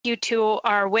you to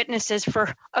our witnesses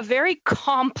for a very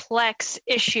complex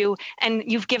issue, and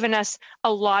you've given us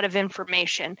a lot of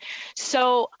information.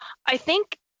 So I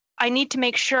think I need to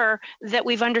make sure that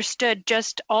we've understood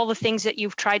just all the things that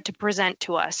you've tried to present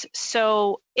to us.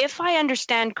 So if I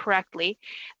understand correctly,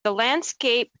 the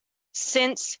landscape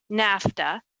since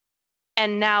NAFTA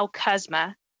and now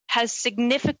CAAM has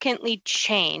significantly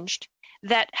changed,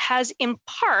 that has in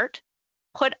part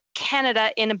put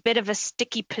Canada in a bit of a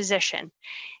sticky position.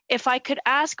 If I could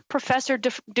ask Professor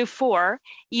Dufour,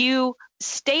 you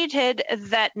stated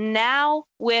that now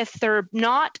with there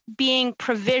not being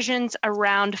provisions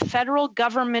around federal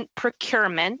government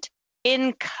procurement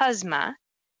in CAAM,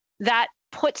 that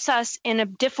puts us in a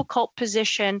difficult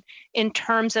position in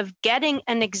terms of getting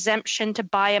an exemption to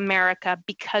Buy America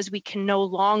because we can no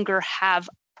longer have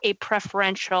a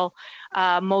preferential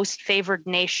most favored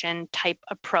nation type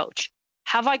approach.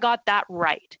 Have I got that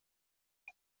right?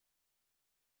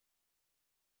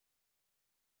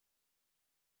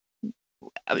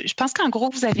 Je pense qu'en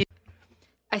gros, vous avez...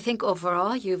 I think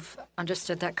overall you've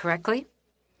understood that correctly.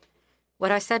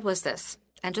 What I said was this,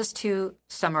 and just to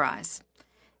summarize.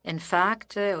 In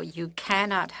fact, you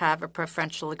cannot have a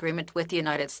preferential agreement with the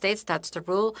United States. That's the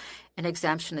rule. An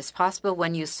exemption is possible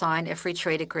when you sign a free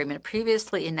trade agreement.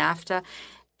 Previously in NAFTA,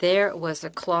 there was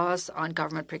a clause on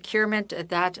government procurement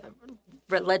that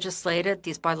legislated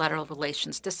these bilateral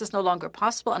relations. This is no longer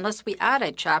possible unless we add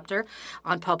a chapter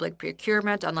on public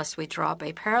procurement, unless we drop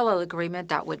a parallel agreement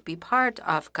that would be part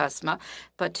of CAAM.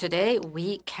 But today,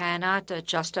 we cannot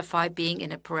justify being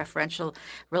in a preferential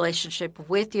relationship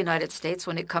with the United States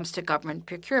when it comes to government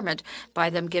procurement by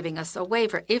them giving us a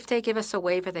waiver. If they give us a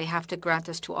waiver, they have to grant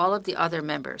this to all of the other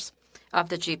members of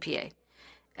the GPA.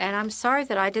 And I'm sorry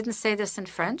that I didn't say this in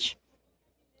French,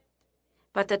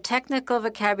 but the technical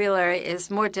vocabulary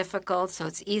is more difficult, so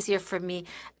it's easier for me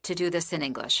to do this in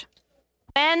English.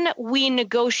 When we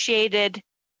negotiated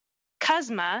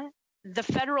CAAM, the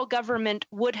federal government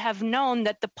would have known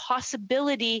that the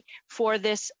possibility for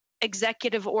this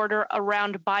executive order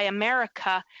around Buy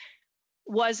America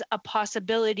was a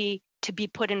possibility to be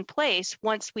put in place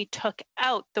once we took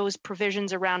out those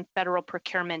provisions around federal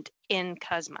procurement in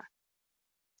CAAM.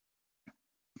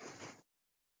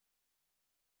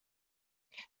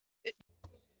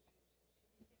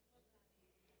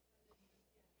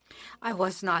 I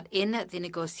was not in the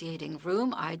negotiating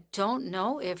room. I don't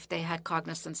know if they had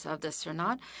cognizance of this or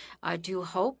not. I do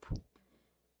hope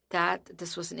that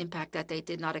this was an impact that they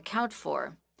did not account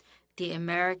for. The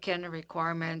American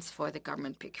requirements for the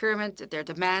government procurement, their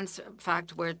demands, in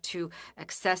fact, were too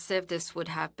excessive. This would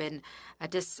have been a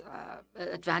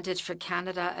disadvantage for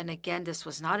Canada. And again, this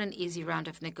was not an easy round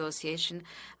of negotiation.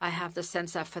 I have the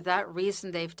sense that for that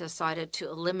reason, they've decided to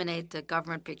eliminate the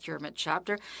government procurement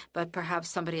chapter. But perhaps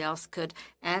somebody else could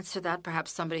answer that,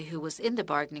 perhaps somebody who was in the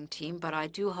bargaining team. But I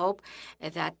do hope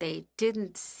that they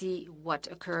didn't see what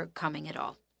occurred coming at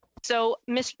all. So,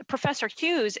 Professor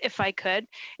Hughes, if I could,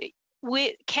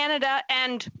 Canada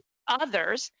and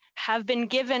others have been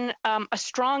given a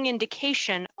strong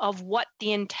indication of what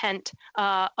the intent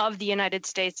of the United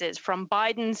States is, from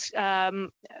Biden's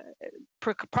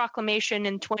proclamation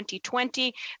in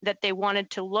 2020 that they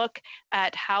wanted to look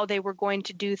at how they were going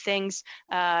to do things,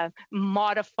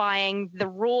 modifying the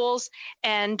rules,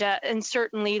 and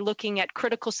certainly looking at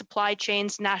critical supply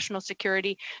chains, national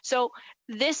security. So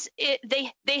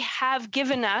they have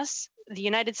given us, the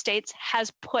United States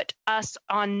has put us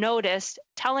on notice,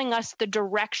 telling us the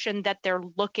direction that they're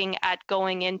looking at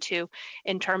going into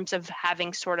in terms of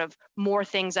having sort of more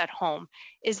things at home.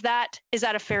 Is that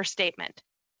a fair statement?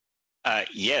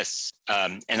 Yes,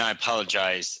 and I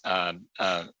apologize,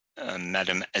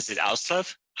 Madam. Is it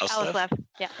Auslev? Auslev,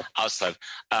 yeah. Auslev.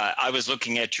 I was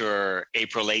looking at your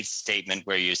April 8th statement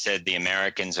where you said the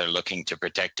Americans are looking to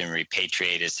protect and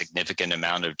repatriate a significant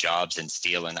amount of jobs in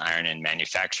steel and iron and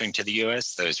manufacturing to the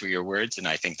U.S. Those were your words, and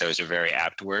I think those are very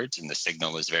apt words, and the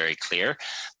signal is very clear.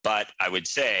 But I would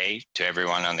say to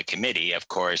everyone on the committee, of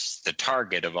course, the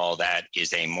target of all that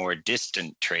is a more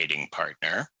distant trading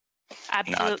partner.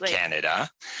 Absolutely. Not Canada.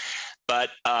 But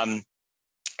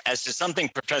as to something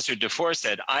Professor Dufour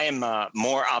said, I am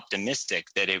more optimistic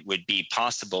that it would be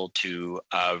possible to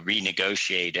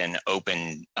renegotiate and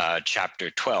open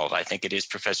Chapter 12. I think it is,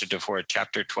 Professor Dufour,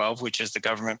 Chapter 12, which is the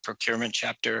government procurement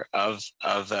chapter of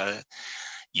I'm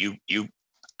going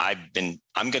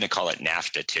to call it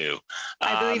NAFTA too.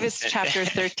 I believe it's Chapter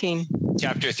 13.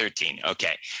 Chapter 13.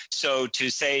 Okay. So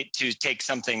to take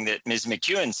something that Ms.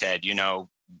 McEwen said,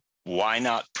 why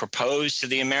not propose to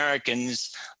the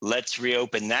Americans, let's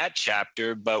reopen that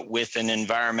chapter, but with an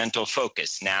environmental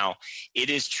focus? Now, it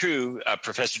is true,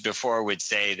 Professor Dufour would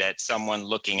say that someone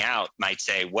looking out might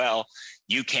say, well,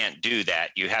 you can't do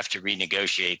that. You have to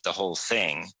renegotiate the whole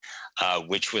thing,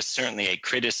 which was certainly a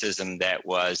criticism that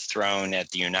was thrown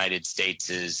at the United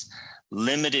States'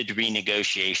 limited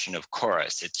renegotiation of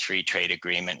KORUS, its free trade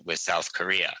agreement with South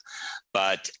Korea.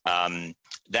 But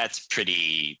that's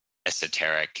pretty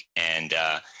esoteric. And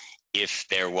if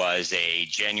there was a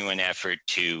genuine effort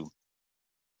to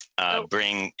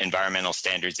bring environmental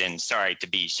standards in,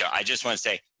 I just want to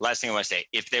say, last thing I want to say,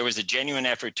 if there was a genuine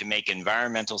effort to make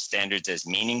environmental standards as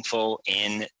meaningful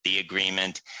in the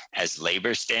agreement as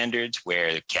labor standards,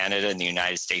 where Canada and the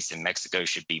United States and Mexico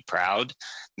should be proud,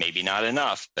 maybe not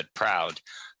enough, but proud,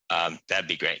 that'd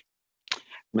be great.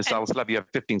 Ms. Salislav, you have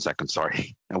 15 seconds,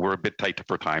 sorry. And we're a bit tight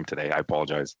for time today. I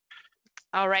apologize.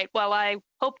 All right. Well, I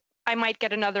hope I might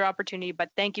get another opportunity, but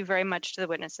thank you very much to the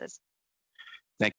witnesses.